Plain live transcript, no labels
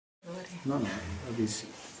No,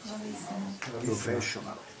 bravissimo.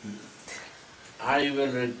 Professional. I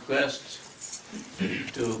will request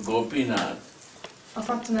to Gopinath. Ho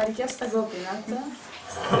fatto una richiesta a Gopinath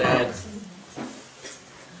That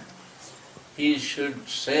he should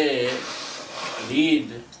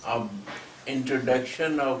read an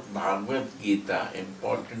introduction of Bhagavad Gita,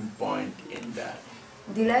 important point in that.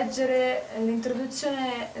 di leggere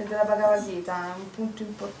l'introduzione della Bhagavad Gita, è un punto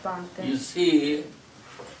importante. You see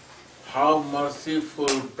how merciful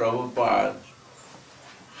Prabhupada,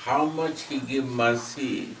 how much he give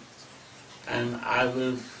mercy, and I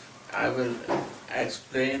will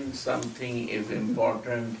explain something if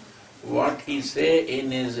important, what he say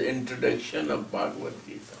in his introduction of Bhagavad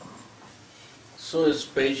Gita. So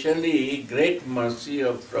especially great mercy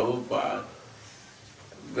of Prabhupada,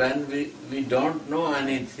 when we don't know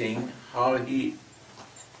anything, how he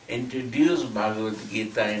introduced Bhagavad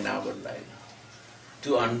Gita in our life,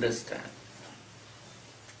 to understand.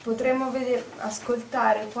 Potremmo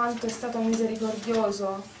ascoltare quanto è stato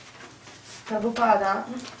misericordioso Prabhupada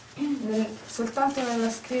soltanto nello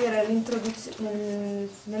scrivere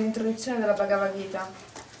nell'introduzione della Bhagavad Gita,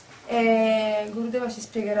 e Gurudeva ci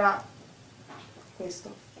spiegherà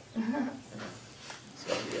questo.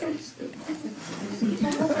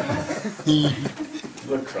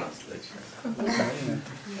 Good translation.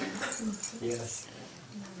 Yes.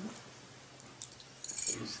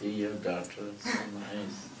 You see your daughter, so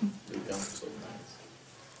nice, become so nice.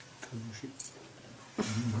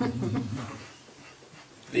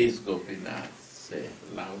 Please Gopinath, say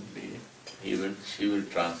loudly. She will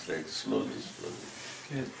translate slowly.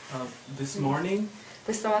 Okay, this morning,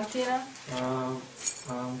 Questa mattina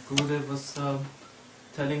Gurudev was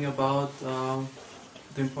telling about the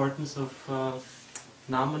importance of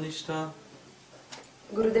Namanishta,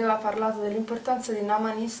 Gurudeva ha parlato dell'importanza di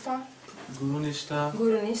Namanishta, Gurunishta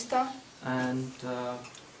and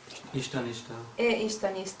Ishtanishta. e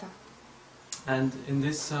Ishtanishta. And in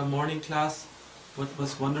this morning class, what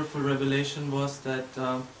was wonderful revelation was that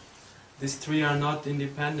these three are not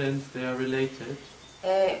independent, they are related.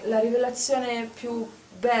 E la rivelazione più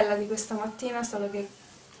bella di questa mattina è stato che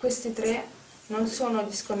questi tre non sono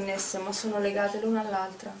disconnesse, ma sono legate l'una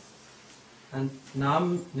all'altra. And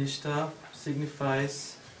Nam Nishta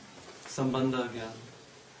signifies Sambandha Gyan.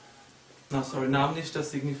 No, sorry, Nam Nishta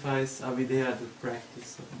signifies abhidheya, the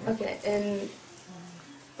practice of Ok,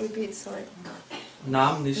 repeat, sorry.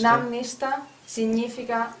 Nam Nishta. Nam Nishta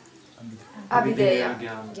significa abhidheya.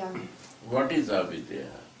 Gyan. What is abhidheya?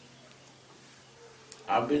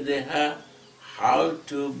 Abhidheya, how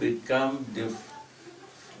to become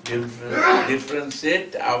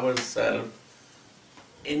differentiate ourselves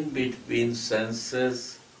in between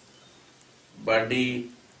senses, body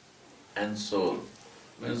and soul.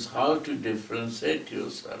 Means how to differentiate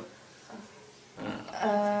yourself.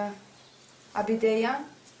 Abhidheya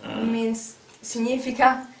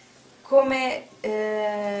significa come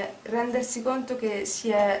rendersi conto che si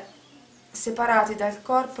è separati dal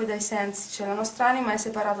corpo e dai sensi, cioè la nostra anima è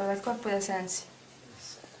separata dal corpo e dai sensi.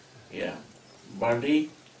 Yeah, body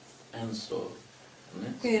and soul.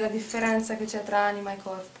 Quindi la differenza che c'è tra anima e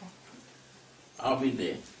corpo.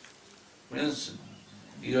 Abhidheya means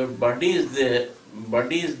your body is there,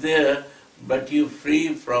 but you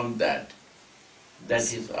free from that. That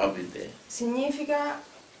is abhidheya. Significa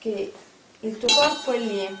che il tuo corpo è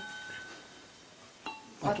lì,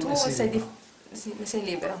 ma tu sei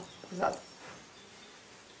libero, esatto.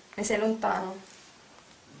 Ne sei lontano.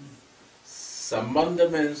 Sambandha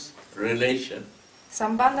means relation.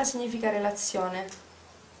 Sambandha significa relazione.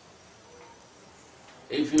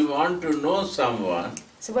 If you want to know someone,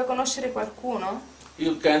 Se vuoi conoscere qualcuno,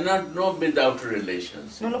 you cannot know without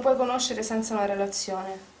relations. non lo puoi conoscere senza una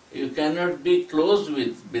relazione. You cannot be close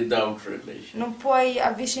without relation. Non puoi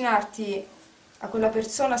avvicinarti a quella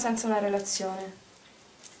persona senza una relazione.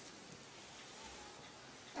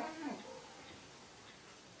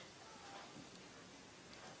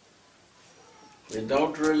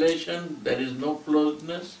 Without relation, there is no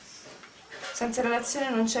closeness, Senza relazione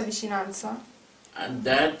non c'è vicinanza, and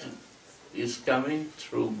that is coming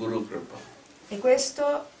through Guru Kripa. e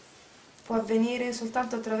questo può avvenire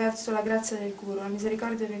soltanto attraverso la grazia del Guru, la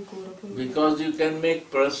misericordia del Guru. Because you can make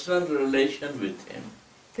personal relation with him.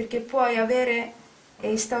 Perché puoi avere e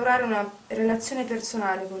instaurare una relazione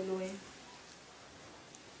personale con lui.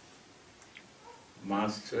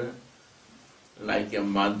 Master, like a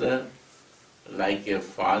mother, like a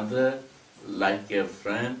father, like a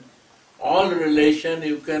friend, all relation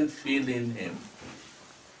you can feel in him.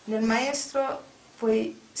 Nel maestro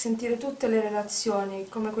puoi sentire tutte le relazioni,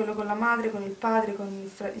 come quello con la madre, con il padre, con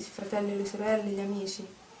i fratelli e le sorelle, gli amici.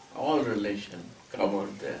 All relation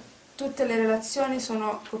covered there. Tutte le relazioni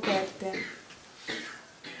sono coperte,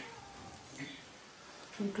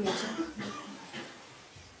 incluse.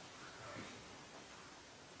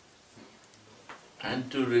 And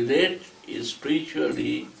to relate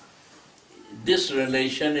spiritually, this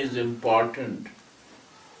relation is important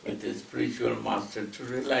with a spiritual master to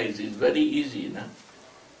realize. It's very easy, no?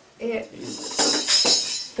 E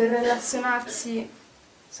per relazionarsi,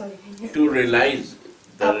 sorry, To realize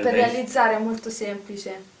the per relation. realizzare è molto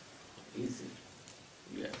semplice. Easy.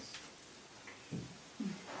 Yes.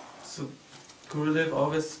 So Gurudev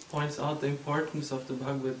always points out the importance of the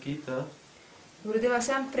Bhagavad Gita Gurudeva ha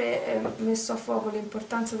sempre messo a fuoco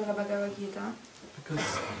l'importanza della Bhagavad Gita, because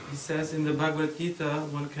he says in the Bhagavad Gita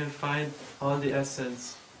one can find all the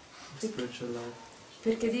essence of spiritual life.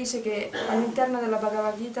 perché dice che all'interno della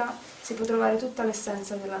Bhagavad Gita si può trovare tutta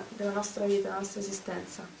l'essenza della nostra vita, della nostra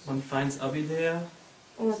esistenza. One finds abhidheya,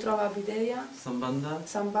 Uno trova abhidheya, Sambandha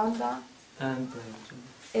Sambandha and prayojana.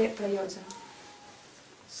 e prayojana.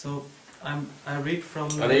 So I read from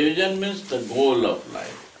Prayojana means the goal of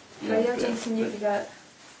life. You have to Prayojana have significa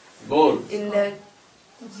goal.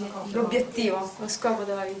 l'obiettivo, lo scopo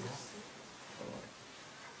della vita.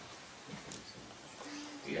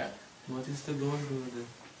 Yeah. what is the goal, Gurudev?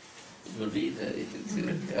 You read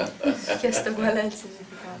it. Chiesto qual è il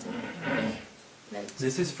significato.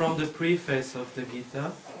 This is from the preface of the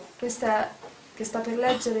Gita. Questa che sta per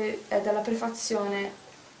leggere è dalla prefazione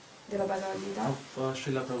della Bhagavad Gita Of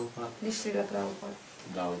Srila Prabhupada. di Srila Prabhupada.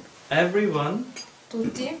 Loud. Everyone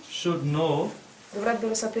Tutti should know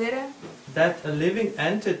dovrebbero sapere that a living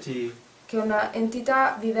entity che una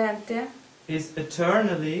entità vivente is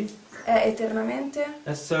eternally è eternamente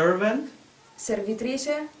a servant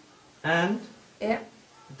servitrice and e,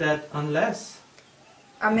 that unless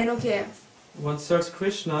a meno che one serves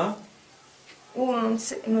Krishna, uno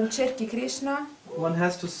non cerchi Krishna, one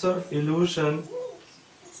has to serve illusion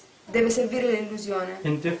deve servire l'illusione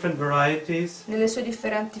in different varieties nelle sue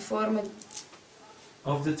differenti forme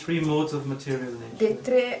of the three modes of material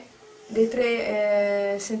nature. dei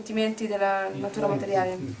tre sentimenti della natura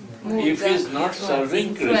materiale. Mood, If he is not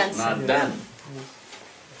serving Krishna, influenza. then.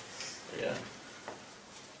 Yeah.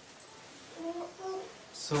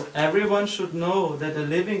 So everyone should know that a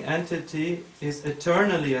living entity is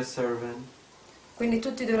eternally a servant. Quindi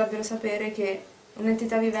tutti dovrebbero sapere che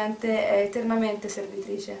un'entità vivente è eternamente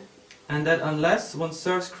servitrice And that unless one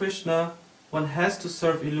serves Krishna, one has to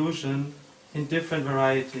serve illusion in different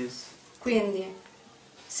varieties. Quindi,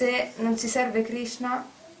 se non si serve Krishna,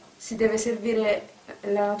 si deve servire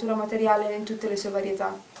la natura materiale in tutte le sue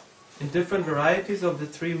varietà In different varieties of the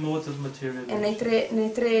three modes of material e nature.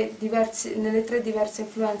 nelle tre diverse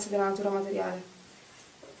influenze della natura materiale.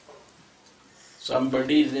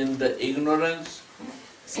 Somebody is in the ignorance,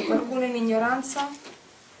 Se qualcuno è in ignoranza,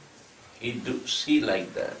 he do see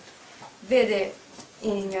like that. vede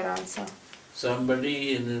in ignoranza.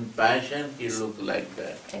 Somebody is in passion, he look like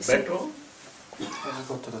that. Yes. Better? Let's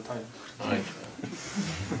go to the time.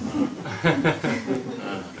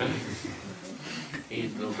 He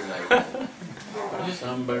look like that.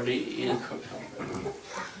 Somebody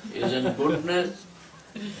is in goodness,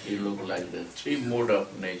 he look like that. Three mode of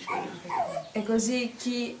nature. E così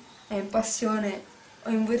chi è in passione o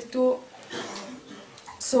in virtù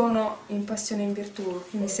sono in passione e in virtù,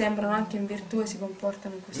 quindi sembrano anche in virtù e si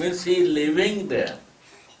comportano in questo Means he living there.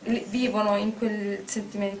 vivono in quel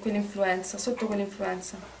sentimento, in quell'influenza, sotto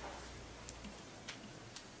quell'influenza.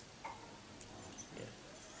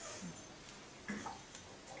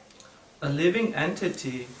 A living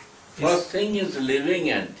entity First is, thing is living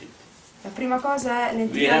entity. La prima cosa è We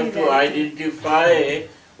l'entità have to vivente. identify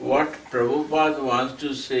what Prabhupada wants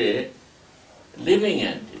to say, living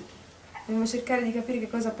entity. Dobbiamo cercare di capire che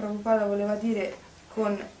cosa Prabhupada voleva dire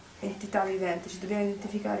con entità vivente, ci dobbiamo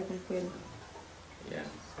identificare con quello. Yeah.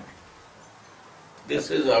 This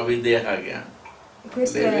is abhidheya gyan. E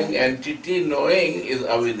questo Living è entity knowing is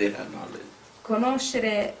abhidheya knowledge.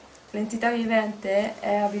 conoscere l'entità vivente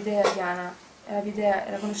è abhidheya jnana,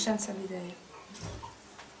 è la conoscenza abhidheya.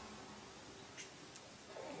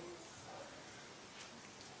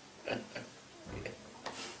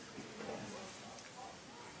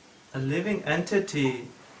 a living entity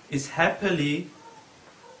is happily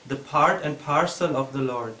the part and parcel of the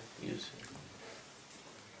Lord. You see.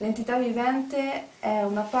 L'entità vivente è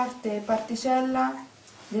una parte e particella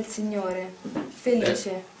del Signore,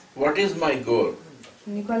 felice. What is my goal?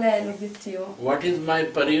 Quindi qual è l'obiettivo? What is my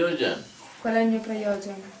prayojana? Qual è il mio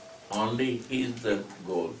prayojana? Only he is the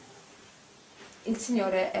goal. Il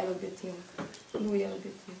Signore è l'obiettivo, Lui è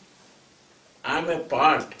l'obiettivo. I'm a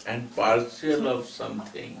part and parcel of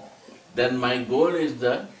something, then my goal is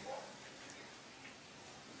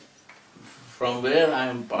from where I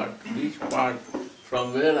am part, which part,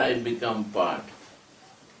 from where I become part.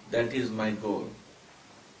 That is my goal.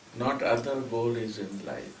 Not other goal is in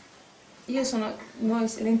life.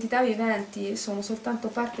 Le entità viventi sono soltanto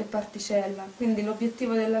parte e particella, quindi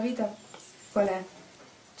l'obiettivo della vita qual è?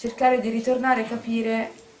 Cercare di ritornare a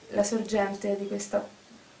capire la sorgente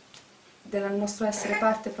del nostro essere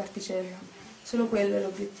parte e particella. Solo quello è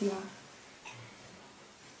l'obiettivo.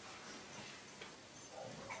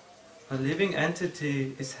 A living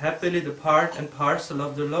entity is happily the part and parcel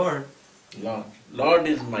of the Lord. Lord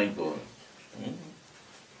is my goal. Il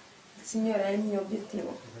Signore è il mio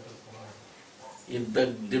obiettivo. If the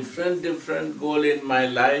different goal in my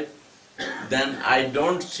life, then I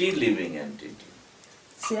don't see living entity.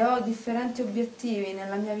 Se ho differenti obiettivi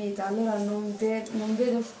nella mia vita, allora non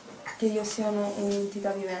vedo che io sia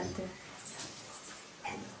un'entità vivente.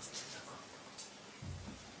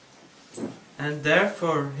 And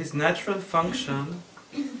therefore his natural function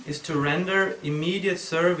is to render immediate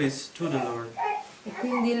service to the Lord. E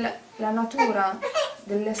quindi la natura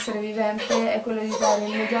dell'essere vivente è quella di dare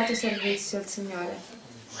immediato servizio al Signore.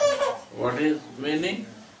 What is meaning?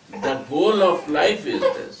 The goal of life is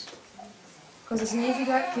this. Cosa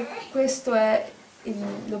significa? Che questo è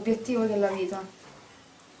l'obiettivo della vita.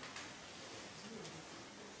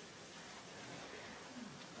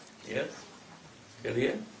 Yes?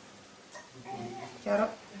 Clear? Chiaro?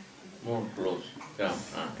 More close. Come.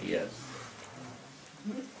 Yes.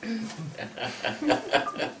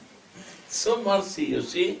 So mercy, you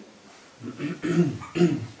see?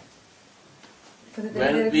 Potete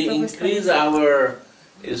When vedere we tutta questa increase lista. our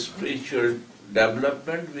spiritual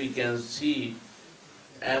development, we can see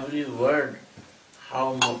every word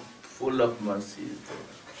how full of mercy is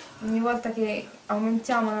there. Ogni volta che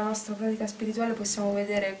aumentiamo la nostra pratica spirituale possiamo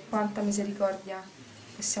vedere quanta misericordia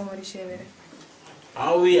possiamo ricevere.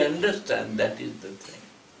 How we understand, that is the thing.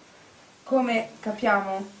 Come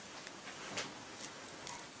capiamo?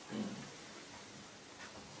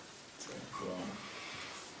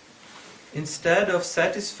 Instead of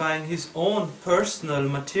satisfying his own personal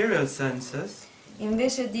material senses,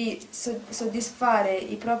 Invece di soddisfare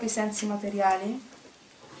i propri sensi materiali,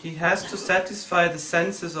 he has to satisfy the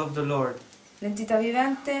senses of the Lord. l'entità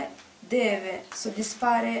vivente deve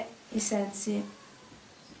soddisfare i sensi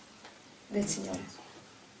del Signore.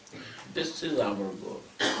 This is our goal.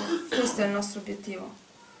 Questo è il nostro obiettivo.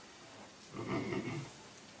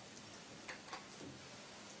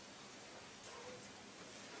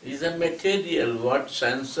 Is a material, what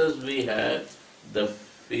senses we have, the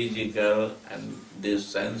physical and these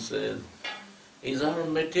senses, is our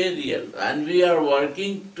material, and we are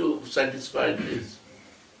working to satisfy this.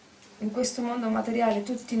 In questo mondo materiale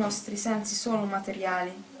tutti i nostri sensi sono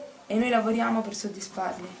materiali e noi lavoriamo per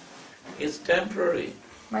soddisfarli, It's temporary.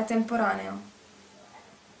 ma è temporaneo.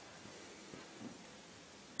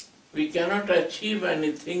 We cannot achieve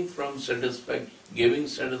anything from giving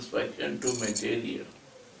satisfaction to material.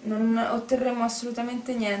 Non otterremo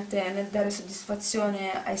assolutamente niente nel dare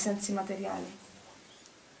soddisfazione ai sensi materiali.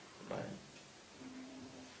 Right?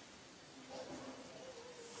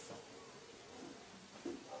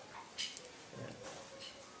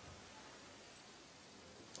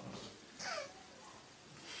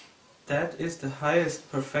 That is the highest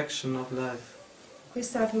perfection of life.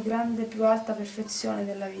 Questa è la più grande e più alta perfezione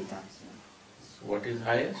della vita. So what is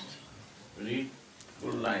highest? Read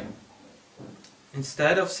full line.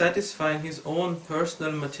 Instead of satisfying his own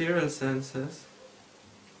personal material senses,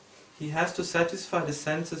 he has to satisfy the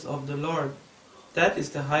senses of the Lord. That is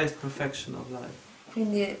the highest perfection of life.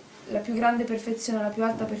 Quindi la più grande perfezione, la più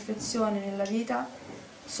alta perfezione nella vita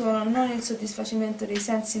sono non il soddisfacimento dei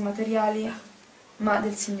sensi materiali, ma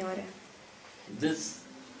del Signore. This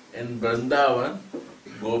in Vrindavan,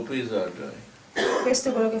 gopis are doing. Questo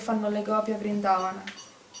è quello che fanno le gopi a Vrindavana.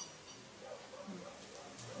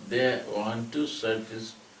 They want to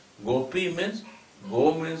satisfy. Gopi means,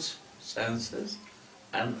 go means senses,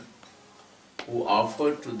 and who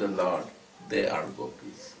offer to the Lord, they are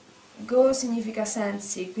gopis. Go significa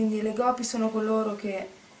sensi, quindi le gopi sono coloro che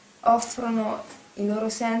offrono i loro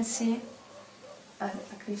sensi a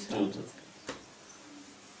Krishna. To the-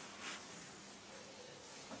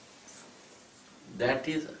 That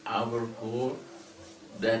is our goal,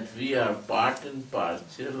 that we are part and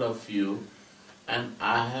parcel of you, and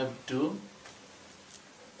I have to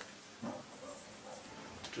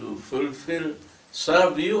fulfill,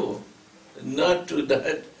 serve you, not to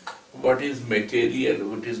that what is material,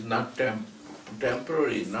 what is not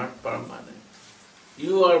temporary, not permanent.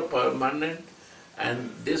 You are permanent,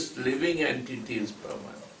 and this living entity is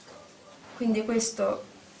permanent. Quindi questo,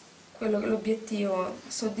 l'obiettivo,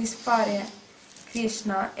 soddisfare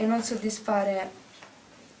Krishna e non soddisfare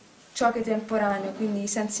ciò che è temporaneo, quindi i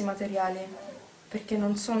sensi materiali, perché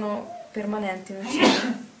non sono permanenti, non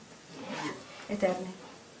sono eterni.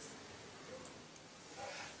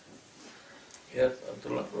 Yes,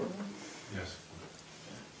 Abdullah? Yes.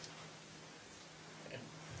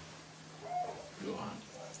 Go on.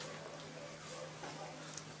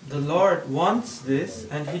 The Lord wants this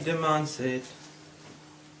and He demands it.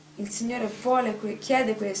 Il Signore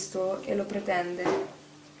chiede questo e lo pretende.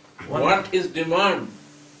 What is demand?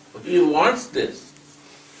 He wants this.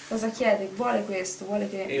 Cosa chiede? Vuole questo, vuole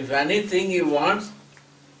che... If anything he wants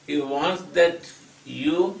that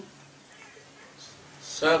you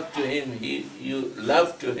serve to him, you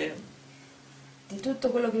love to him. Di tutto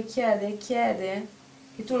quello che chiede che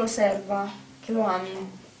tu lo serva, che lo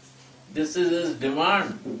ami. This is his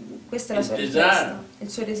demand, Questa è la his sua desire. richiesta, il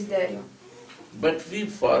suo desiderio. But we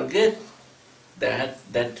forget that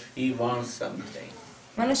he wants something.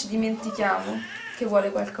 Ma noi ci dimentichiamo che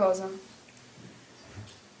vuole qualcosa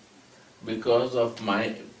Because of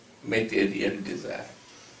my material desire.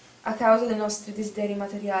 a causa dei nostri desideri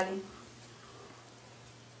materiali.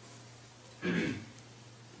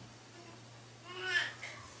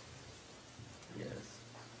 Yes.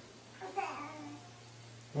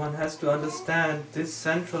 One has to understand this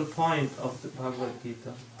central point of the Bhagavad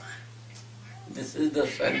Gita. This is the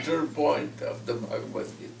central point of the Bhagavad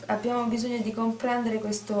Gita. Abbiamo bisogno di comprendere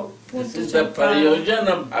questo This punto is the centrale.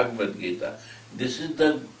 prayojana of Bhagavad Gita. This is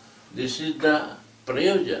the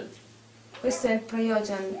prayojana. Questo è il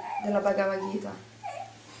prayojana della Bhagavad Gita,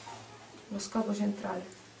 lo scopo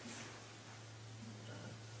centrale.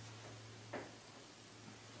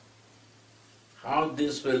 How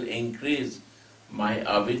this will increase my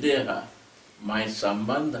abhidheya, my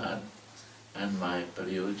sambandha and my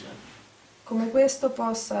prayojana. Come questo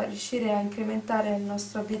possa riuscire a incrementare il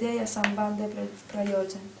nostro abhidheya, Sambandha e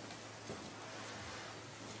prayojana.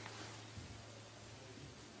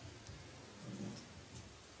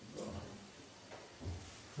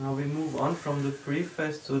 Now we move on from the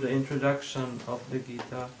preface to the introduction of the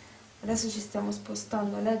Gita. Adesso ci stiamo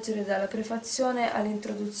spostando a leggere dalla prefazione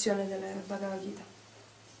all'introduzione della Bhagavad Gita.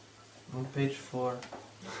 On page 4.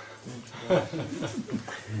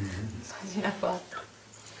 Pagina 4.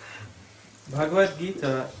 Bhagavad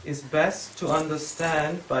Gita is best to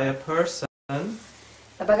understand by a person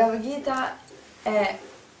La Bhagavad Gita è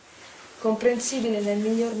comprensibile nel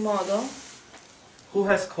miglior modo who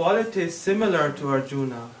has qualities similar to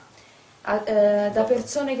Arjuna. Da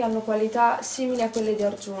persone che hanno qualità simili a quelle di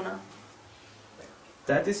Arjuna.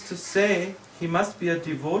 That is to say, he must be a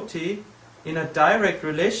devotee in a direct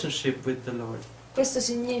relationship with the Lord. Questo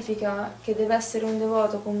significa che deve essere un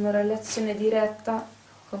devoto con una relazione diretta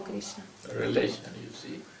con Krishna. Relation, you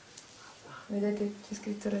see. Vedete, c'è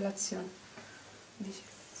scritto relazione. Dice.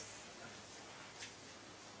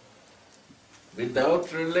 Without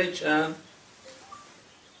relation,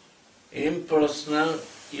 impersonal,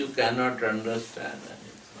 you cannot understand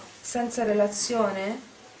anything. Senza relazione,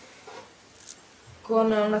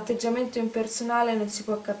 con un atteggiamento impersonale non si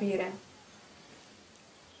può capire.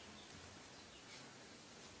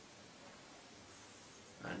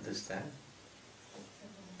 Understand?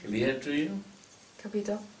 Clear to you?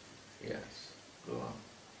 Capito? Yes. Go on.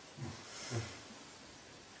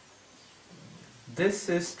 This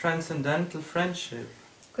is transcendental friendship.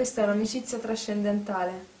 Questa è un'amicizia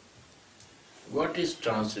trascendentale. What is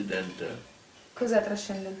transcendental? Cos'è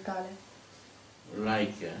trascendentale?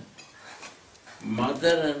 Like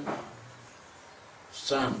mother and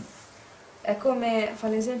son. È come fa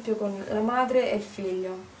l'esempio con la madre e il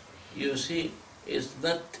figlio. You see, it's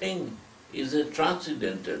nothing, it's a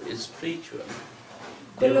transcendental, it's spiritual,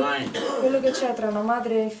 divine. Quello che c'è tra una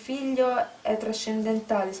madre e il figlio è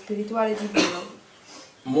trascendentale, spirituale, divino.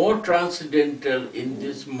 More transcendental in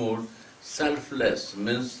this mode, selfless,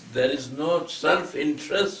 means there is no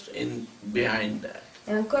self-interest behind that.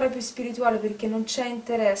 È ancora più spirituale perché non c'è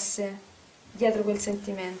interesse dietro quel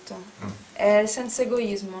sentimento. È senza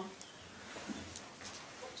egoismo.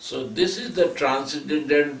 So this is the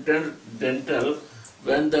transcendental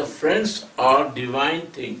when the friends are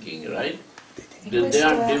divine thinking, right? They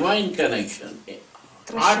are divine connection,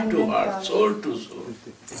 heart to heart, soul to soul.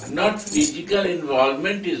 Not physical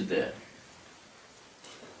involvement is there.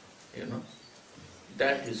 You know,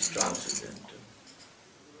 that is transcendental.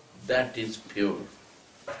 That is pure.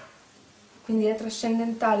 Quindi è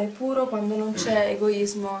trascendentale, puro quando non c'è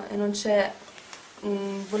egoismo e non c'è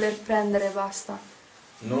voler prendere e basta.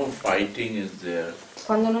 No fighting is there.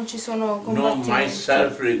 Quando non ci sono No combattimenti,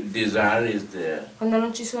 myself desire is there. quando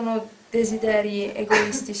non ci sono desideri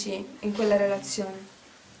egoistici in quella relazione,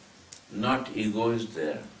 Not ego is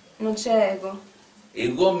there. non c'è ego.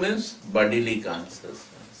 Ego means bodily consciousness.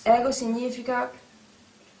 Ego significa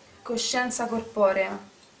coscienza corporea.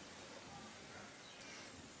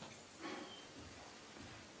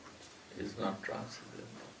 It's not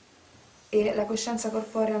transcendental. E la coscienza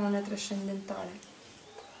corporea non è trascendentale.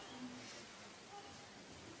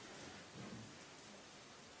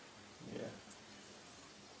 Yeah.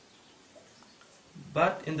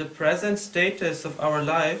 But in the present status of our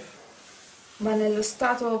life, Ma nello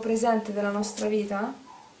stato presente della nostra vita,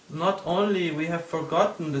 not only we have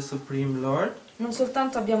forgotten the Supreme Lord, non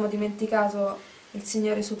soltanto abbiamo dimenticato il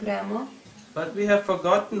Signore Supremo, but we have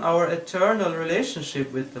forgotten our eternal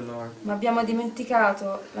relationship with the Lord. ma abbiamo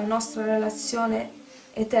dimenticato la nostra relazione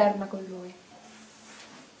eterna con Lui.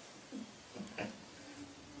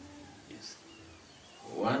 Yes.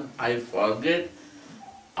 When I forget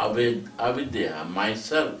abhidheya,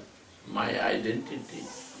 myself, my identity,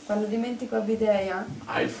 Quando dimentico abhidheya,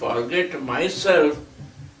 I forget myself,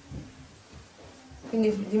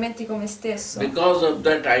 quindi dimentico me stesso, because of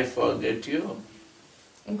that I forget you.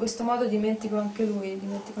 in questo modo dimentico anche Lui,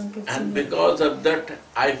 dimentico anche il And Signore. because of that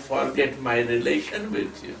I forget my relation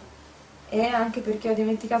with you. E anche perché ho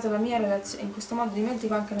dimenticato la mia relazione, in questo modo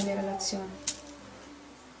dimentico anche la mia relazione.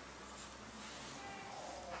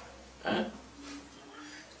 Huh?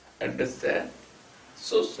 Understand?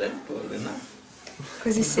 So simple,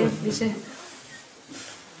 Così semplice.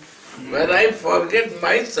 When I forget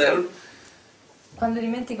myself, Quando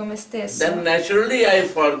dimentico me stesso, then naturally I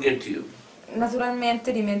forget you.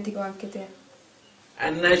 naturalmente dimentico anche te.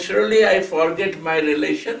 And naturally I forget my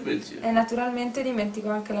relation with you. E naturalmente dimentico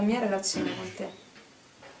anche la mia relazione con te.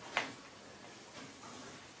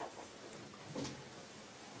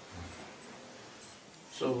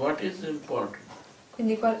 So what is important?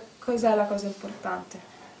 Quindi cos'è la cosa importante?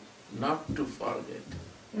 Not to forget.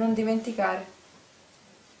 Non dimenticare.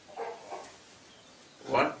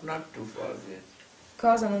 What not to forget?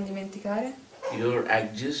 Cosa non dimenticare? Your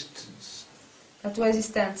existence La tua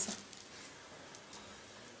esistenza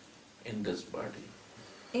in this body.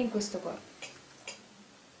 in questo corpo.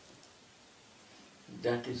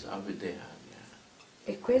 That is abhidheya.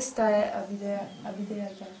 E questa è abhidheya.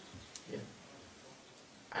 Yeah.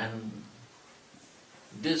 And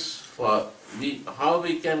this how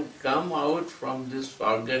we can come out from this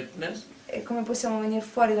forgetfulness? E come possiamo venire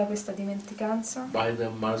fuori da questa dimenticanza? By the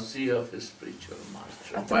mercy of a spiritual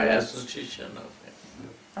master, by Attraverso- association of him.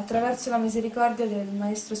 Attraverso la misericordia del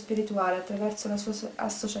maestro spirituale, attraverso la sua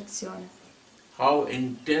associazione. How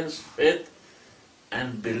intense faith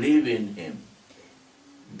and believe in him,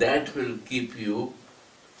 that will keep you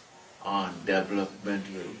on, development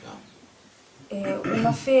will come. E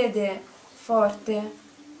una fede forte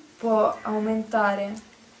può aumentare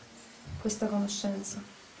questa conoscenza.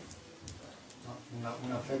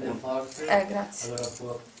 Una fede forte, Grazie.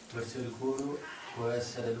 allora verso il guru può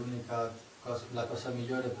essere l'unica cosa, la cosa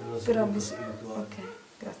migliore per lo Però sviluppo bisogna... spirituale. Ok,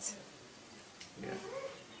 grazie. Yeah.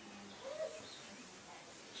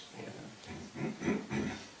 Yeah.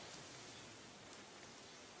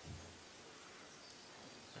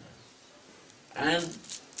 And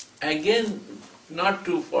again, not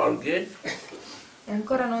to forget, E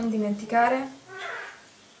ancora non dimenticare,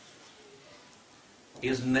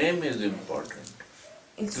 his name is important.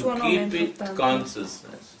 il suo To nome è keep it importante.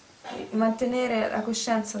 consciousness. Mantenere la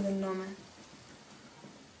coscienza del nome.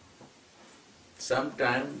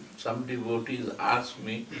 Sometimes some devotees ask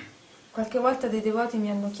me, Qualche volta dei devoti mi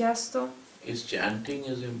hanno chiesto, is chanting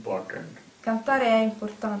is important? cantare è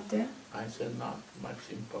importante? I said not much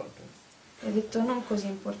important. E ho detto non così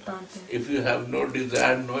importante. If you have no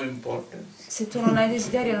desire, no importance. Se tu non hai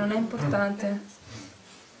desiderio non è importante,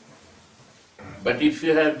 But if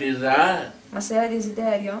you have desire ma se hai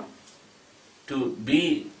desiderio to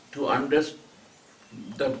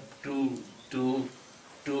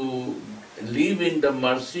live in the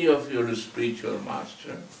mercy of your spiritual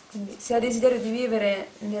master, quindi se hai desiderio di vivere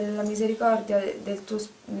nella misericordia del tuo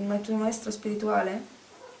maestro spirituale,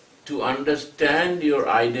 to understand your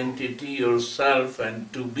identity, yourself,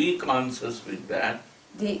 and to be conscious with that,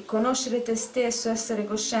 di conoscere te stesso, essere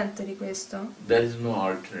cosciente di questo, there is no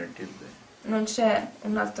alternative way. non c'è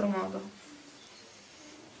un altro modo.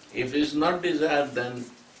 If it's not desire, then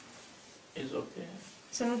it's okay.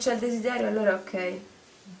 Se non c'è il desiderio allora è ok.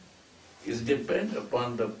 It depends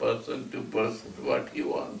upon the person to person what he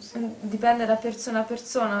wants. Dipende da persona a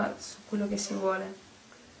persona su quello che si vuole.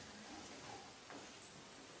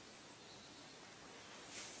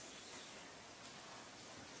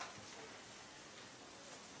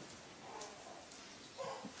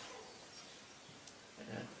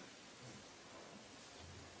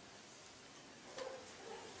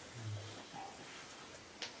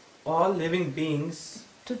 all living beings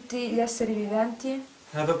tutti gli esseri viventi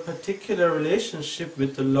have a particular relationship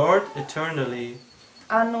with the Lord eternally.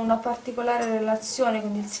 hanno una particolare relazione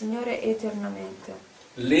con il Signore eternamente.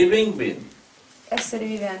 Living being. Esseri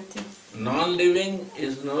viventi. Non-living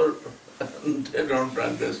is no, they don't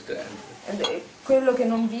understand. Quello che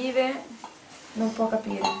non vive non può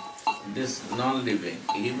capire. This non-living,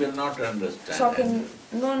 he will not understand. Ciò che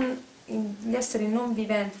gli esseri non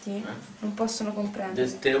viventi non possono comprendere.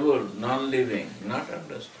 This table, non-living, not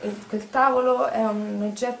understand. Quel tavolo è un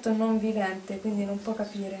oggetto non vivente, quindi non può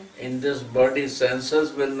capire. In this body,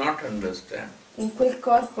 senses will not understand. In quel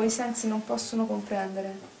corpo i sensi non possono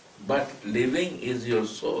comprendere. But living is your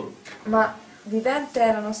soul. Ma vivente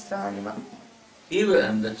è la nostra anima. He will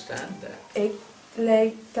understand that. E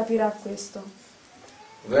lei capirà questo.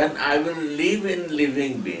 When I will live in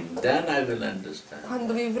living being, then I will understand.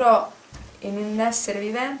 Quando vivrò in un essere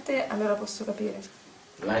vivente, allora posso capire.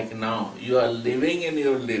 Like now, you are living in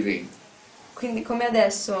your living. Quindi come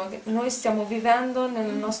adesso, noi stiamo vivendo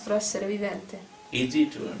nel nostro essere vivente. Easy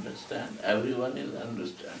to understand. Everyone is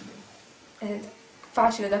understanding. È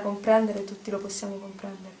facile da comprendere, tutti lo possiamo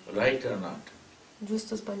comprendere. Right or not?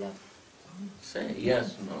 Giusto o sbagliato? Say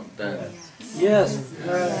yes, no, then. Yes.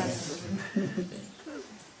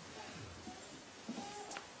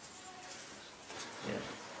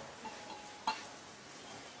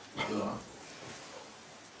 Go on.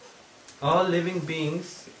 All living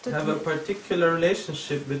beings have a particular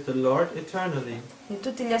relationship with the Lord eternally. E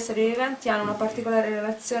tutti gli esseri viventi hanno una particolare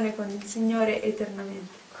relazione con il Signore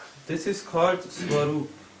eternamente. This is called Svarup.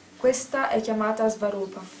 Questa è chiamata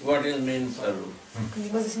Svarupa. What is mean Saru?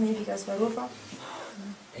 Quindi cosa significa Svarupa?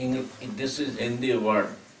 This is Hindi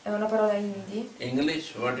word. È una parola hindi.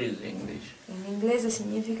 English, what is English? In inglese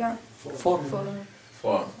significa forma.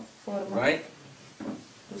 Form. Right?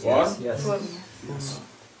 Yes. Yes. Forma.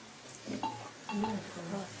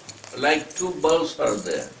 Like two bulbs are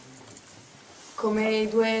there. Come le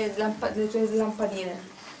due lampadine.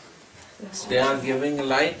 They are giving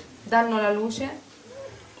light. Danno la luce.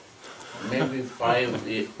 Maybe 5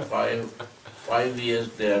 years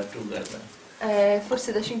they are together.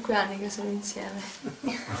 Forse da 5 anni che sono insieme.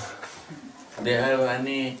 They have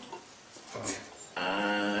any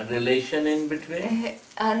relation in between?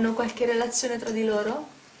 Hanno qualche relazione tra di loro?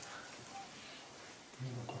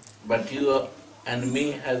 But you and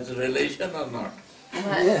me has a relation or not?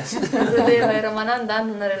 Gurudeva e Ramananda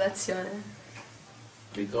hanno una relazione.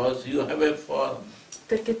 Because you have a form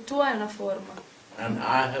Perché tu hai una forma and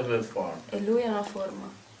I have a form. e lui ha una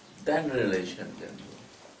forma. Then relation can go.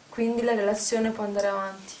 Quindi la relazione può andare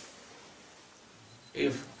avanti.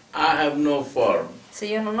 If I have no form Se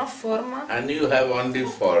io non ho forma and you have only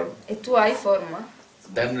form, e tu hai forma,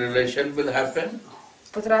 then relation will happen.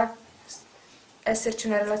 potrà esserci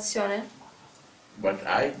una relazione? But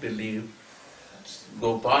I believe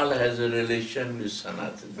Gopal has a relation with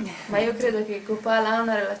Sanatani Ma io credo che Gopala ha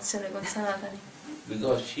una relazione con Sanatani,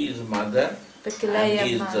 because she is mother perché lei and è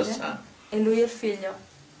he is the madre son. e lui è il figlio.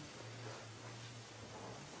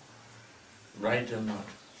 Right or not?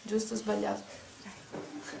 Giusto o sbagliato?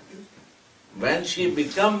 When she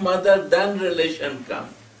become mother, then relation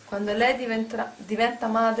comes. Quando lei diventa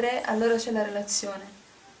madre, allora c'è la relazione.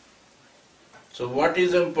 So what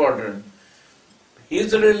is important?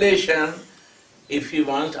 His relation, if he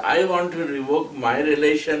wants, I want to revoke my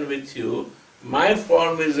relation with you, my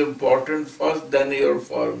form is important first, then your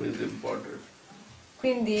form is important.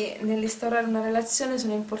 Quindi nell'instaurare una relazione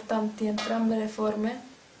sono importanti entrambe le forme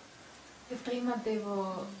E prima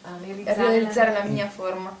devo e realizzare la mia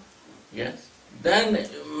forma. Yes. Then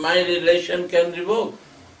my relation can revoke.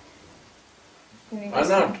 Quindi Or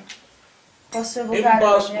not? posso evocare la mia-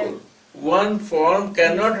 Impossible. One form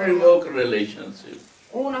cannot revoke relationship.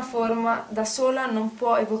 una forma da sola non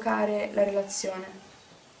può evocare la relazione.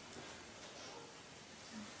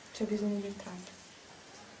 C'è bisogno di entrambe.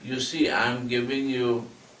 You see, I am giving you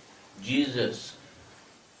Jesus.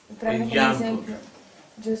 Prendo come Example. esempio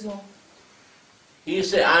Gesù. He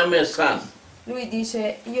say, I am a son. Lui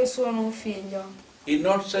dice io sono un figlio. He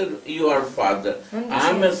not said you are father. Non I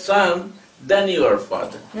am dice, a son, then you are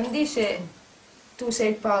father. non dice tu sei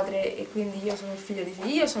il padre e quindi io sono il figlio, dice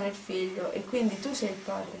io sono il figlio e quindi tu sei il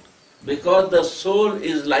padre. Because the soul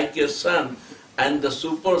is like a son and the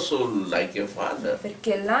super soul like a father.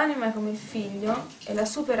 Perché l'anima è come il figlio e la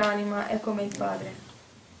superanima è come il padre.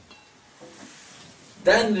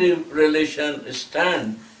 Then the relation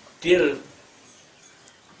stand till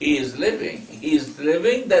he is living. He is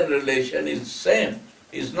living, that relation is same.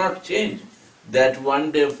 Is not changed. That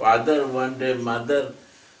one day father, one day mother,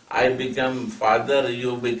 I become father,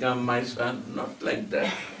 you become my son. Not like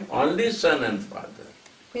that. Only son and father.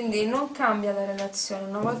 Quindi non cambia la relazione,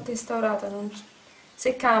 una volta instaurata,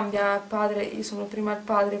 se cambia padre, io sono prima il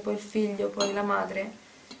padre, poi il figlio, poi la madre,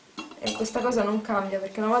 e questa cosa non cambia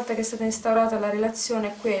perché una volta che è stata instaurata la relazione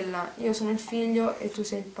è quella, io sono il figlio e tu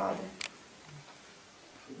sei il padre.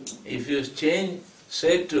 If you change,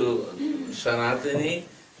 say to Sanatani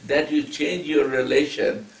that you change your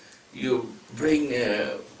relation, you bring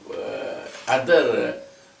other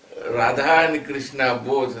Radha and Krishna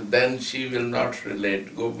both, then she will not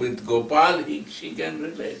relate. Go with Gopal, she can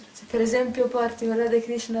relate. Se per esempio porti con Radha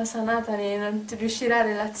Krishna Sanatani non riuscirà a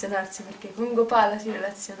relazionarsi perché con Gopala si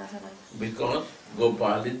relaziona Sanatani. Because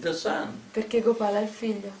Gopal is the son. Perché Gopala è il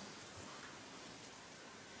figlio.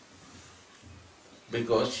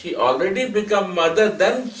 Because she already become mother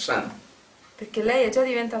then son. Perché lei è già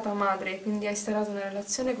diventata madre e quindi ha instaurato una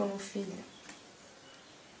relazione con un figlio.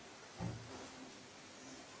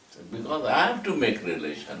 Because I have to make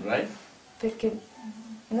relation, right? Perché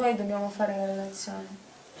noi dobbiamo fare la relazione.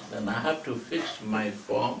 Then I have to fix my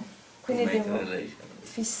form to Quindi make devo relation.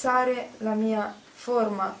 fissare la mia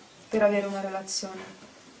forma per avere una relazione.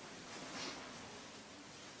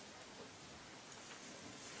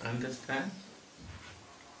 Understand?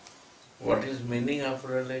 What is meaning of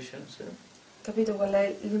relationship? Capito qual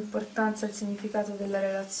è l'importanza e il significato della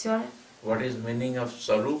relazione? What is meaning of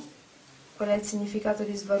sarup? Qual è il significato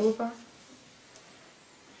di Svarupa?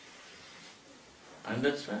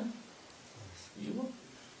 Understand? You?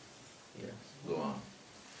 Yes, go on.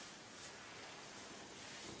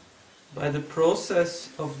 By the process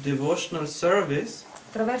of devotional service,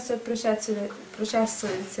 Attraverso il processo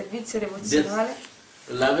del servizio devozionale,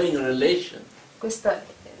 Loving relation. questa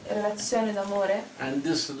relazione d'amore, And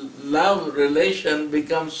this love relation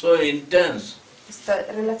becomes so intense.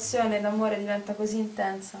 questa relazione d'amore diventa così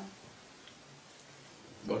intensa.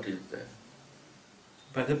 What is that?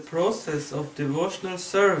 by the process of devotional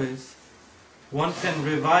service, one can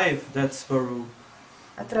revive that Svarup.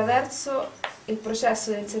 Attraverso il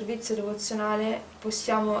processo del servizio devozionale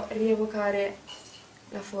possiamo rievocare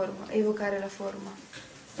la forma, evocare la forma,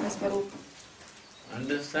 la Svarupa.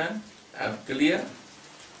 Understand? Are clear?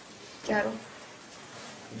 Chiaro?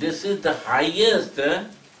 This is the highest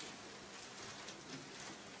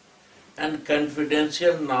and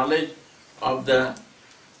confidential knowledge of the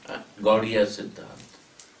Gaudiya Siddhanta.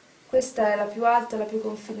 Questa è la più alta, la più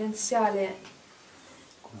confidenziale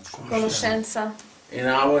conoscenza In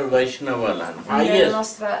our Vaishnava land. nella Highest.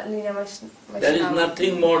 nostra linea There is Vaishnava.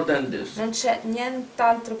 nothing more than this. Non c'è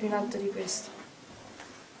nient'altro più in alto di questo.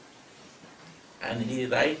 And he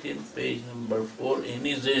writes in page number 4 in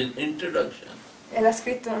his introduction. E l'ha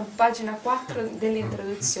scritto in pagina 4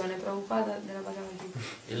 dell'introduzione, Prabhupada della Bhagavad Gita.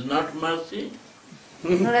 Is not mercy?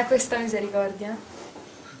 Non è questa misericordia?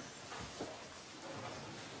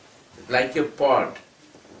 Like a pot.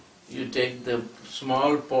 You take the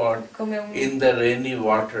small pot Come un, in the rainy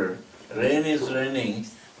water. Rain is raining,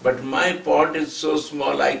 but my pot is so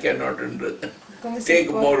small I cannot come se take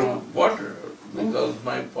more porto water because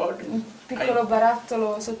my pot un is... piccolo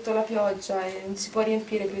barattolo sotto la pioggia e non si può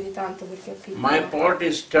riempire più di tanto perché è My piccolo. pot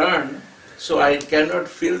is turned, so I cannot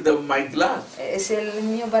fill my glass. E se il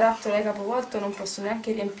mio barattolo è capovolto non posso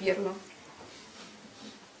neanche riempirlo.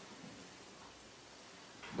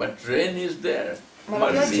 But rain is there. Ma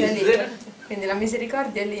la Mercy pioggia è is lì, there. quindi la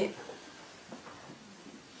misericordia è lì.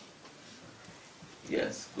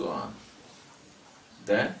 Yes, go on.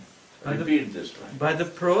 Then By the- repeat this line. By the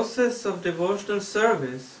process of devotional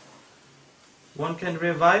service, one can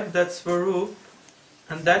revive that Svarup,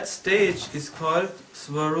 and that stage is called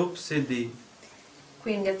Svarup Siddhi.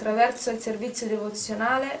 Quindi attraverso il servizio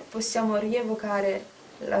devozionale possiamo rievocare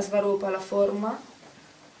la Svarupa, la forma,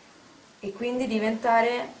 e quindi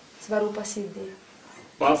diventare Svarupa Siddhi.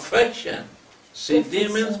 Perfection. Siddhi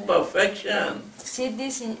means perfection.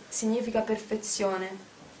 Siddhi significa perfezione,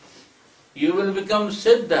 You will become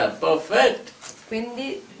Siddha, perfect.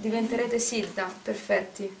 quindi diventerete Siddha,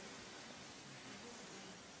 perfetti.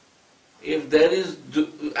 If there is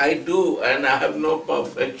I do and I have no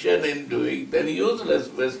perfection in doing, then useless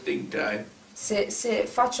wasting time. Se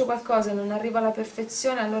faccio qualcosa e non arriva alla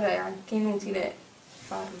perfezione, allora è anche inutile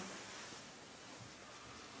farlo.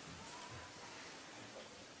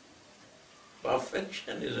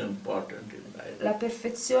 Perfection is important in life. La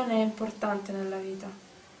perfezione è importante nella vita.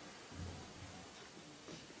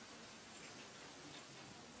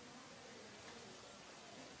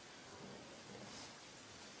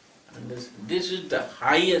 And this is the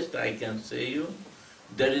highest I can say you.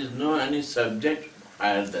 There is no any subject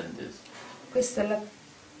higher than this. Questa è la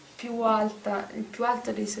più alta, il più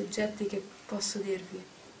alto dei soggetti che posso dirvi,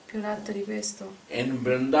 più in alto di questo. In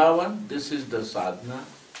Vrindavan, this is the sadhana.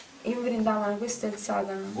 In Vrindavana questo è il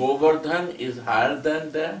sadhana. Govardhan is higher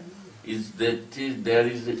than that. There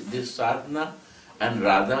is this sadhana, and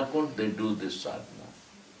Radha Kund, they do this sadhana.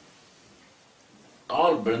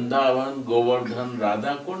 All Vrindavan, Govardhan,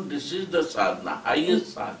 Radha Kund, this is the sadhana,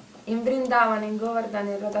 highest sadhana. In Vrindavana, in Govardhan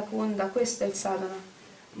e in Radhakunda questo è il sadhana.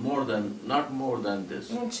 Not more than this.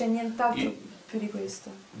 Non c'è nient'altro più di questo.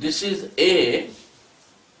 This is A,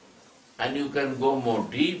 and you can go more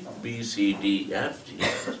deep, B, C, D, F,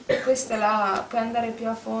 G. Questa è la A, puoi andare più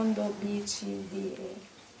a fondo, B, C, D, E,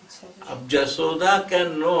 eccetera. Jasoda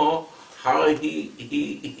can know how he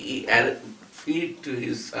feed to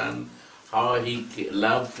his son, how he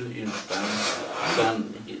love to his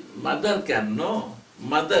son. His mother can know.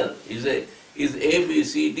 Mother is A, B,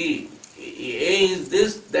 C, D. A is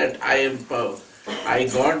this, that I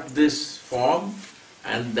got this form,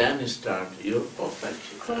 and then start your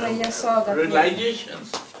perfection. Come Yasoda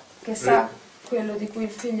Realizations. che sa quello di cui il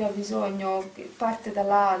figlio ha bisogno, parte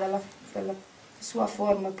dalla sua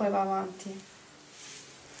forma e poi va avanti.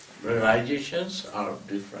 Realizations are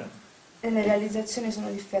different. E le realizzazioni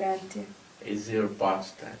sono differenti. Is your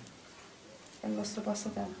pastime. È il vostro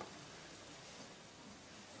passatempo.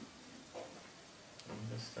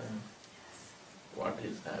 Understand what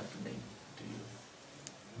is happening to you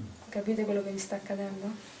Capite quello che vi sta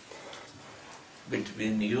accadendo?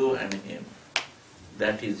 between you and him?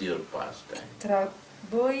 That is your pastime. Tra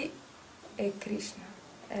voi e Krishna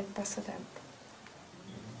è il passatempo.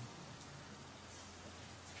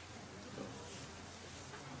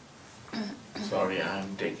 Sorry, I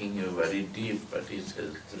am taking you very deep, but it's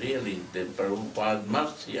really the Prabhupada's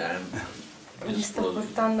mercy I am Mi sto disclosing.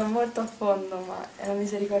 portando molto a fondo, ma è la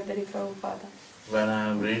misericordia di Prabhupada. When I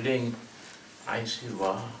am reading, I see,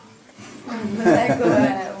 wow, Leggo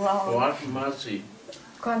wow, what mercy.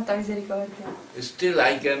 quanta misericordia. Still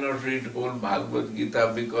I cannot read whole Bhagavad Gita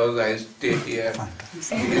because I stay here.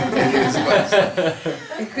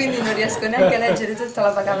 E quindi non riesco neanche a leggere tutta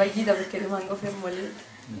la Bhagavad Gita perché rimango fermo lì.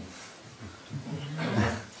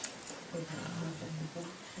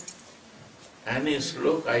 Any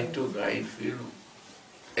sloka I took, I feel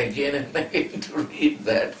again and again to read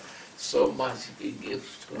that. So much he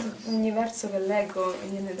gives to us. Ogni verso che leggo mi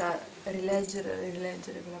viene da rileggere e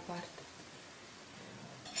rileggere quella parte.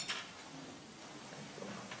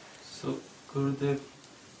 So, Gurudev,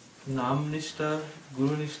 Nam Nishta,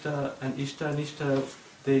 Guru Nishta and Ishta Nishta,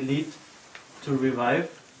 they lead to revive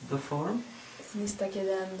the form? Mi sta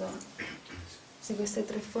chiedendo se queste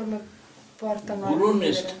tre forme portano a Guru rivivere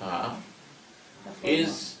Nishtha la forma.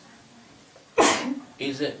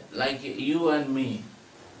 is like you and me.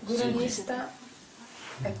 Guru Nishta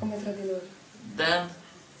è come tra di loro. Then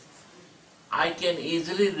I can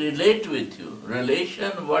easily relate with you.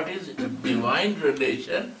 Relation, what is divine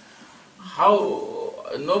relation? How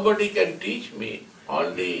nobody can teach me.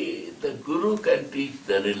 Only the Guru can teach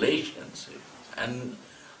the relationship. And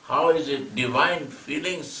how is it divine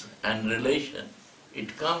feelings and relation?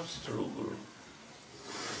 It comes through Guru.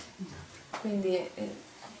 Quindi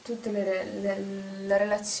tutte le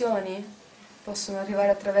relazioni possono arrivare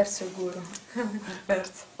attraverso il Guru.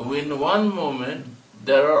 In one moment,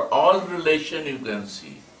 there are all relation you can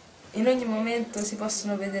see. In ogni momento si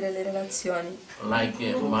possono vedere le relazioni.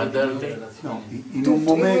 Like a motherly. No, in un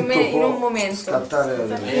momento in un può momento. scattare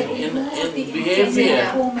la In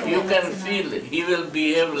behavior, you can feel he will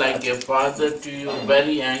behave like a father to you,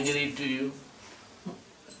 very angry to you,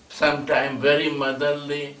 sometimes very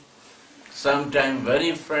motherly, sometimes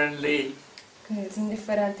very friendly. Quindi sono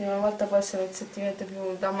differenti, una volta può essere un sentimento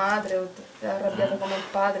più da madre, o arrabbiato come il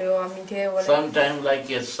padre, o amichevole. Sometimes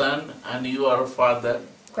like a son and you are a father.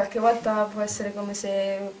 Qualche volta può essere come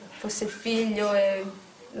se fosse il figlio e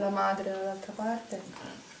la madre dall'altra parte.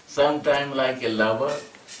 Sometimes like a lover.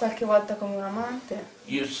 Qualche volta come un amante.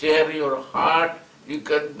 You share your heart. You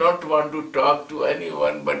cannot want to talk to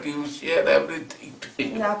anyone, but you share everything to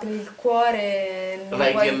him. Apri il cuore e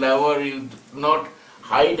Like a lover, you not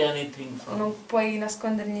hide anything from him. non puoi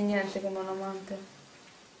nascondergli niente come un amante.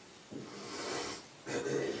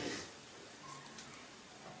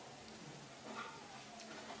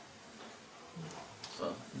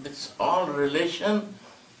 So this all relation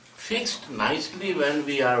fixed nicely when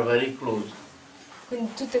we are very close.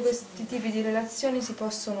 Quindi tutti questi tipi di relazioni si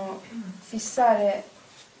possono fissare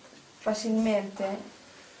facilmente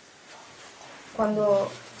quando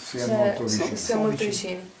si è molto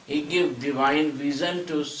vicini. He gives divine vision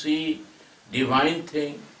to see divine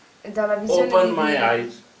thing. E dalla visione Open my divina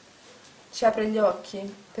eyes. ci apre gli occhi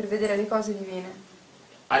per vedere le cose divine.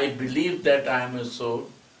 I believe that I am a soul.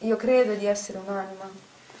 Io credo di essere un'anima.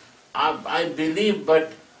 I believe, but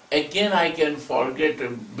again I can forget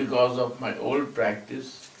because of my old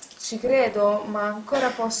practice. Ci credo, ma ancora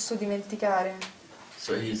posso dimenticare.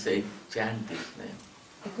 So he said, chant this name.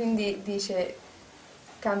 E quindi dice,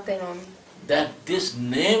 canta i nomi. That this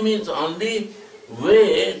name is only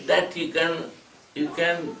way that you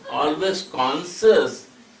can always conscious,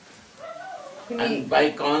 Quindi and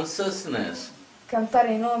by consciousness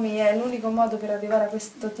cantare i nomi è l'unico modo per arrivare a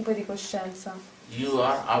questo tipo di coscienza. you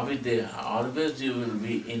are abhidheya. Always you will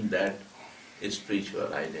be in that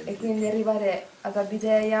spiritual E identity. quindi arrivare ad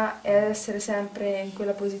abhidheya è essere sempre in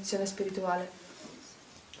quella posizione spirituale.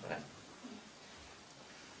 Right?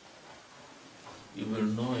 You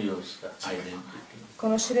will know your identity.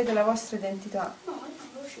 Conoscerete la vostra identità.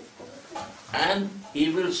 And he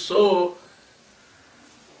will show,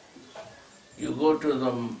 you go to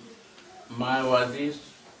the Mayavadi's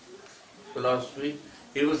philosophy,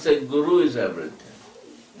 he will say Guru is everything.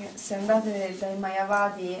 Se andate dai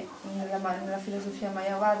Mayavadi, nella filosofia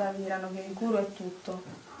Mayavada, vi diranno che il guru è tutto.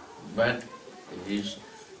 But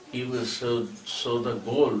he will show the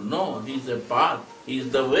goal. No, he is the path, he is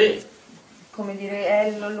the way. Come dire,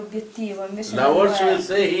 è l'obiettivo, invece non Lovers lo will è.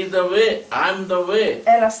 say he is the way, I am the way,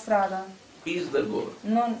 È la strada, he is the goal.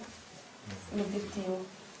 non l'obiettivo.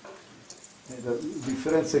 La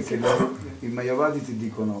differenza è che i Mayavadi ti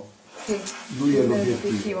dicono Sì, lui è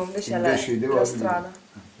l'obiettivo, invece invece i è la devoti strada.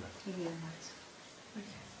 Grazie.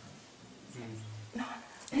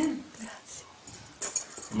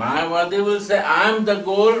 Mayavadi will say I am the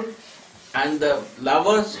goal, and the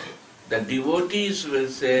lovers, the devotees will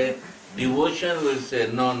say, devotion will say,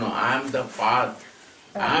 no, I am the path,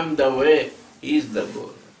 I am the way, he is the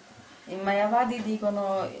goal. I Mayavadi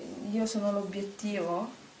dicono io sono l'obiettivo,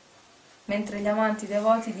 mentre gli amanti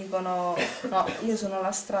devoti dicono no, io sono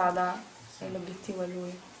la strada e l'obiettivo è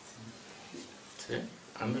lui. See,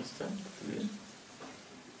 understand? Yes?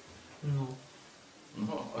 No.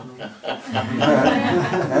 No.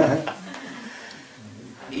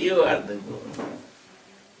 You are the goal.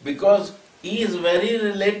 Because he is very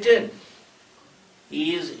related.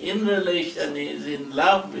 He is in relation, he is in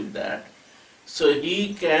love with that. So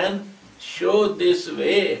he can show this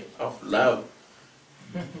way of love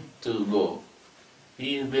to go.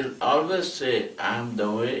 He will always say, I am the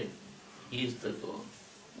way, he is the goal.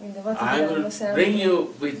 I devoti I will diranno sempre, bring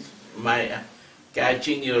you with my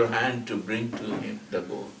catching your hand to bring to him the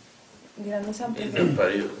goal. diranno sempre Is che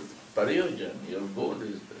the prayojana, your goal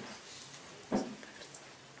is this.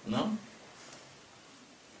 No?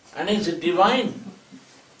 And it's divine.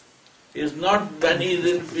 It's not when he is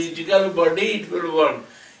in physical body it will work.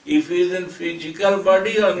 If he is in physical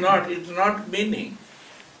body or not, it's not meaning.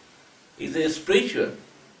 It's a spiritual.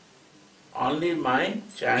 Only my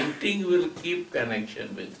chanting will keep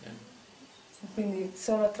connection with him. quindi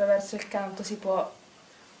solo attraverso il canto si può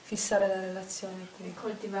fissare la relazione qui,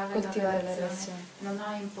 Coltivare coltivare la la relazione. relazione. Non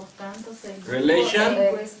ha importanza se il Relation? gruppo è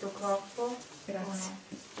in questo corpo Grazie. o no.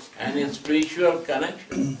 And in spiritual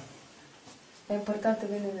connection. È importante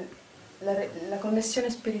quindi la connessione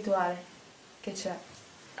spirituale che c'è.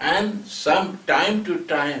 And some time to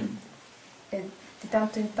time E di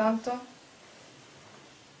tanto in tanto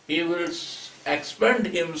he will expand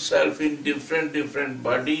himself in different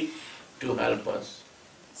body to help us.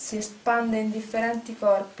 si espande in differenti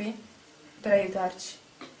corpi per aiutarci.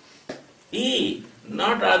 He,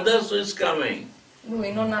 not others who is coming.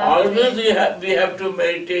 Lui non ha Always we have to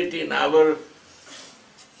meditate in our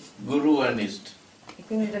Guru and Ist. e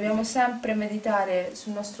quindi dobbiamo sempre meditare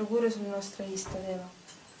sul nostro guru e sul nostro Istadeva.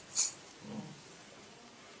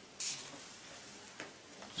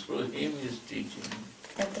 Through him is teaching.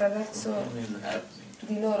 E attraverso Him is happening.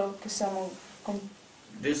 di loro possiamo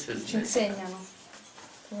This is ci insegnano,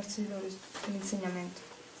 attraverso di loro l'insegnamento.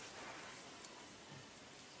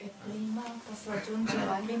 E prima, posso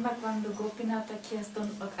aggiungere, prima quando Gopinath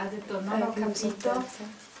ha detto non ho capito,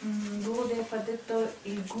 Gurudev ha detto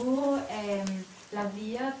il guru è la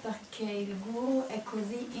via perché il guru è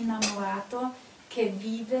così innamorato che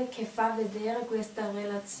vive, che fa vedere questa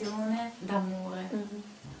relazione d'amore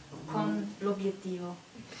con l'obiettivo.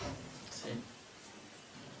 Sì.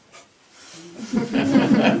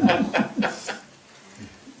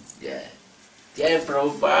 Jai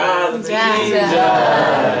Prabhupada Jai. ki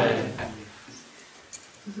Jai.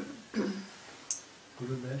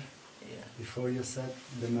 Gurudev, Yeah. before you said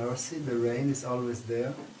the mercy, the rain is always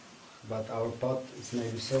there, but our pot is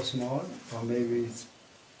maybe so small, or maybe it's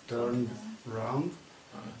turned round.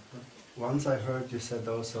 Once I heard you said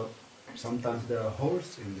also, sometimes there are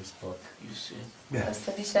holes in this pot. You see.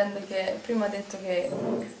 Sta dicendo che prima ha detto che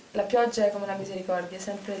la pioggia è come la misericordia, è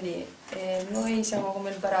sempre lì, e noi siamo come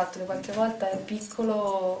il barattolo, qualche volta è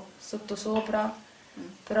piccolo sottosopra,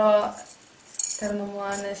 però Carlo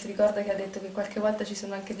Mohan si ricorda che ha detto che qualche volta ci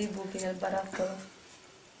sono anche dei buchi nel barattolo.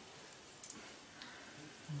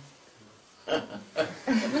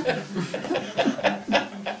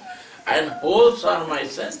 And holes are my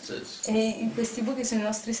senses. E questi buchi sono i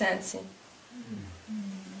nostri sensi.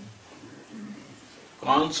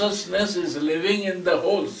 Consciousness is living in the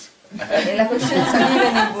holes. E la coscienza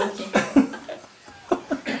vive nei buchi.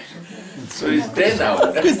 So it's dead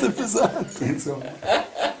out. Questo è pesante, insomma.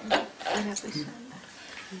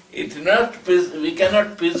 We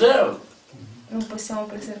cannot preserve. Non possiamo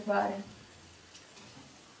preservare.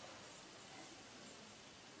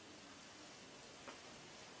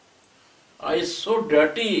 It's so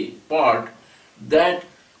dirty pot that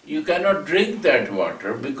you cannot drink that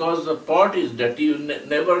water because the pot is dirty. You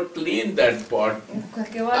never clean that pot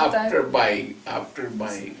Qualche volta after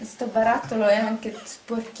buying. questo barattolo è anche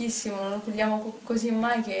sporchissimo, non lo puliamo così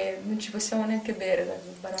mai che non ci possiamo neanche bere dal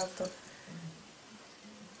barattolo.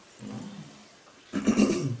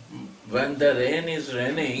 When the rain is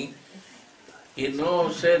raining,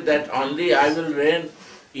 say that only I will rain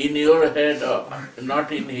in your head or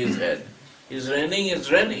not in his head. Is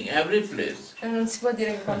raining every place. E non si può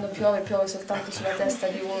dire che quando piove piove soltanto sulla testa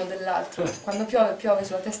di uno o dell'altro. Quando piove piove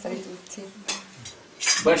sulla testa di tutti.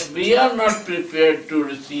 But we are not prepared to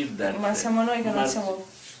receive that. Ma siamo noi che non siamo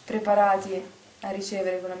preparati a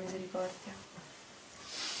ricevere quella misericordia.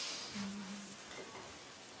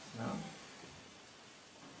 No?